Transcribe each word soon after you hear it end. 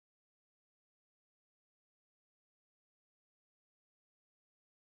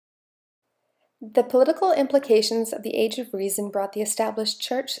The political implications of the Age of Reason brought the established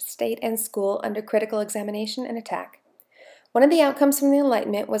church, state, and school under critical examination and attack. One of the outcomes from the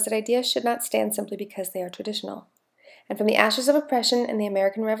Enlightenment was that ideas should not stand simply because they are traditional. And from the ashes of oppression and the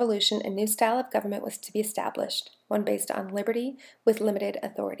American Revolution, a new style of government was to be established, one based on liberty with limited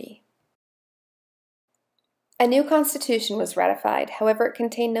authority. A new constitution was ratified, however, it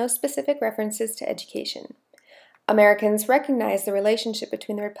contained no specific references to education. Americans recognized the relationship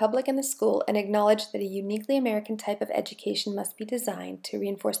between the republic and the school and acknowledged that a uniquely American type of education must be designed to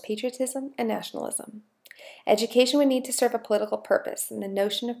reinforce patriotism and nationalism. Education would need to serve a political purpose, and the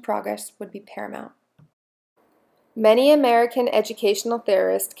notion of progress would be paramount. Many American educational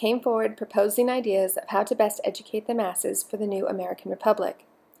theorists came forward proposing ideas of how to best educate the masses for the new American Republic.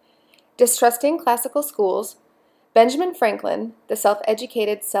 Distrusting classical schools, Benjamin Franklin, the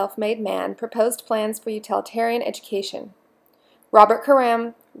self-educated, self-made man, proposed plans for utilitarian education. Robert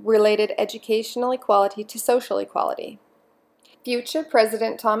Karam related educational equality to social equality. Future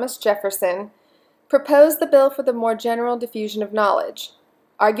President Thomas Jefferson proposed the bill for the more general diffusion of knowledge,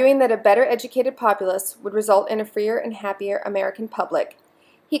 arguing that a better educated populace would result in a freer and happier American public.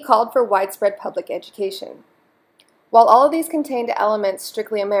 He called for widespread public education. While all of these contained elements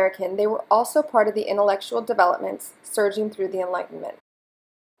strictly American, they were also part of the intellectual developments surging through the Enlightenment.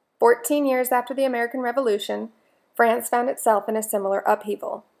 14 years after the American Revolution, France found itself in a similar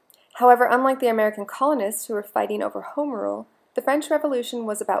upheaval. However, unlike the American colonists who were fighting over home rule, the French Revolution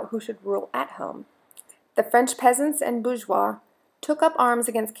was about who should rule at home. The French peasants and bourgeois took up arms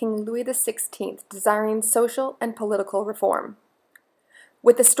against King Louis XVI, desiring social and political reform.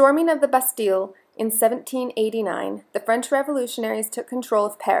 With the storming of the Bastille in 1789, the French revolutionaries took control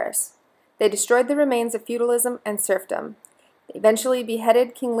of Paris. They destroyed the remains of feudalism and serfdom. They eventually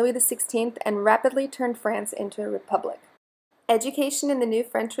beheaded King Louis XVI and rapidly turned France into a republic. Education in the new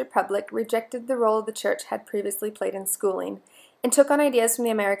French Republic rejected the role the church had previously played in schooling and took on ideas from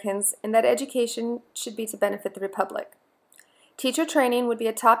the Americans in that education should be to benefit the republic. Teacher training would be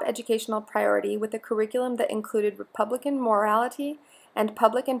a top educational priority with a curriculum that included Republican morality and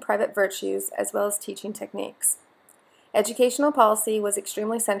public and private virtues, as well as teaching techniques. Educational policy was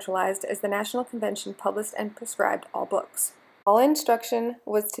extremely centralized as the National Convention published and prescribed all books. All instruction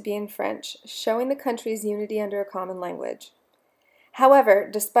was to be in French, showing the country's unity under a common language. However,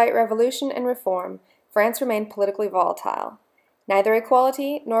 despite revolution and reform, France remained politically volatile. Neither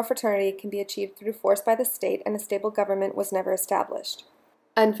equality nor fraternity can be achieved through force by the state, and a stable government was never established.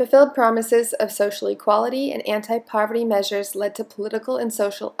 Unfulfilled promises of social equality and anti-poverty measures led to political and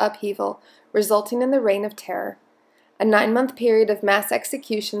social upheaval, resulting in the Reign of Terror, a 9-month period of mass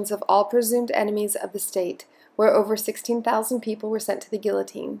executions of all presumed enemies of the state, where over 16,000 people were sent to the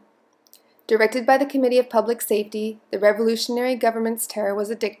guillotine. Directed by the Committee of Public Safety, the revolutionary government's terror was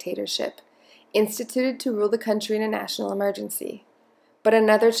a dictatorship, instituted to rule the country in a national emergency. But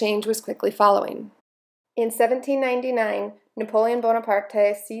another change was quickly following. In 1799, Napoleon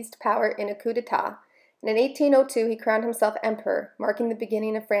Bonaparte seized power in a coup d'etat, and in 1802 he crowned himself emperor, marking the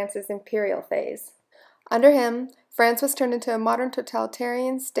beginning of France's imperial phase. Under him, France was turned into a modern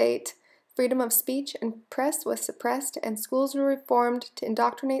totalitarian state. Freedom of speech and press was suppressed, and schools were reformed to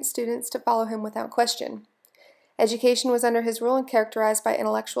indoctrinate students to follow him without question. Education was under his rule and characterized by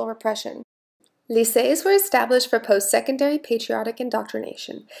intellectual repression. Lycées were established for post-secondary patriotic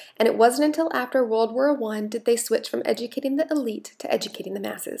indoctrination, and it wasn't until after World War I did they switch from educating the elite to educating the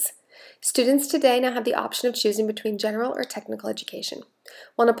masses. Students today now have the option of choosing between general or technical education.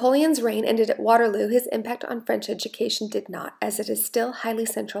 While Napoleon's reign ended at Waterloo, his impact on French education did not, as it is still highly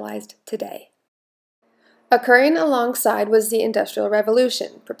centralized today. Occurring alongside was the Industrial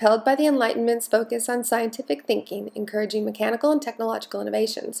Revolution, propelled by the Enlightenment's focus on scientific thinking, encouraging mechanical and technological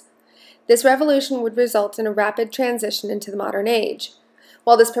innovations. This revolution would result in a rapid transition into the modern age.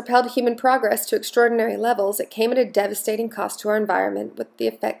 While this propelled human progress to extraordinary levels, it came at a devastating cost to our environment, with the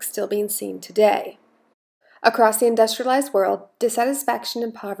effects still being seen today. Across the industrialized world, dissatisfaction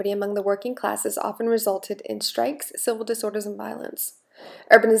and poverty among the working classes often resulted in strikes, civil disorders, and violence.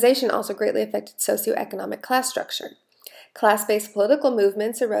 Urbanization also greatly affected socioeconomic class structure. Class-based political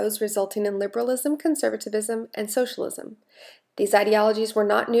movements arose, resulting in liberalism, conservatism, and socialism. These ideologies were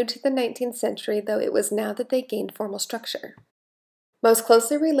not new to the 19th century, though it was now that they gained formal structure. Most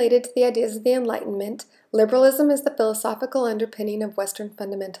closely related to the ideas of the Enlightenment, liberalism is the philosophical underpinning of Western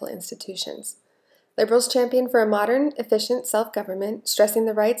fundamental institutions. Liberals champion for a modern, efficient self-government, stressing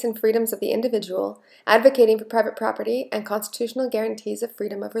the rights and freedoms of the individual, advocating for private property, and constitutional guarantees of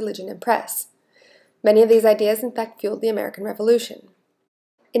freedom of religion and press. Many of these ideas, in fact, fueled the American Revolution.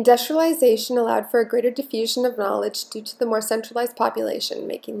 Industrialization allowed for a greater diffusion of knowledge due to the more centralized population,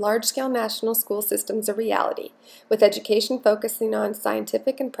 making large-scale national school systems a reality, with education focusing on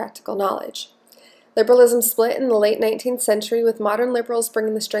scientific and practical knowledge. Liberalism split in the late 19th century, with modern liberals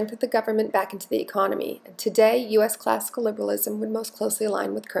bringing the strength of the government back into the economy, and today, U.S. classical liberalism would most closely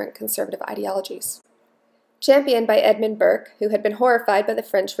align with current conservative ideologies. Championed by Edmund Burke, who had been horrified by the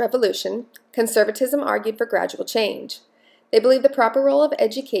French Revolution, conservatism argued for gradual change. They believe the proper role of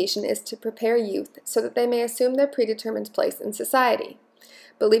education is to prepare youth so that they may assume their predetermined place in society.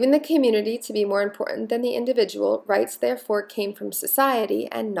 Believing the community to be more important than the individual, rights therefore came from society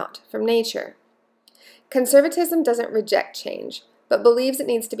and not from nature. Conservatism doesn't reject change, but believes it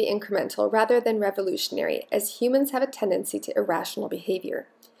needs to be incremental rather than revolutionary, as humans have a tendency to irrational behavior.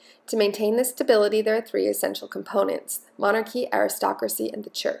 To maintain this stability, there are three essential components: monarchy, aristocracy, and the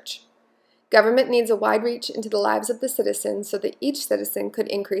church. Government needs a wide reach into the lives of the citizens so that each citizen could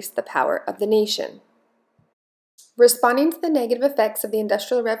increase the power of the nation. Responding to the negative effects of the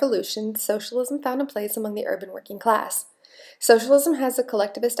Industrial Revolution, socialism found a place among the urban working class. Socialism has a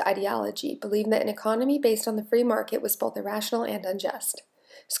collectivist ideology, believing that an economy based on the free market was both irrational and unjust.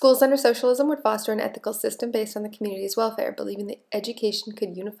 Schools under socialism would foster an ethical system based on the community's welfare, believing that education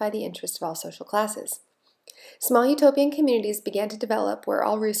could unify the interests of all social classes. Small utopian communities began to develop where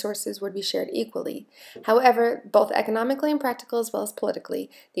all resources would be shared equally. However, both economically and practically as well as politically,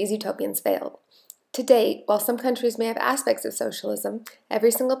 these utopians failed. To date, while some countries may have aspects of socialism,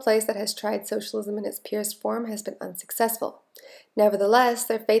 every single place that has tried socialism in its purest form has been unsuccessful. Nevertheless,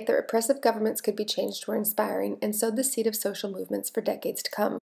 their faith that repressive governments could be changed were inspiring and sowed the seed of social movements for decades to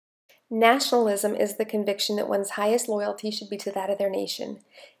come. Nationalism is the conviction that one's highest loyalty should be to that of their nation.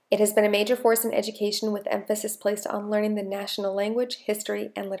 It has been a major force in education, with emphasis placed on learning the national language,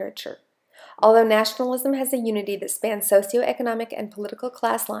 history, and literature. Although nationalism has a unity that spans socioeconomic and political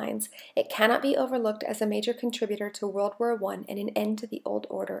class lines, it cannot be overlooked as a major contributor to World War I and an end to the old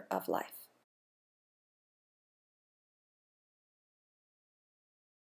order of life.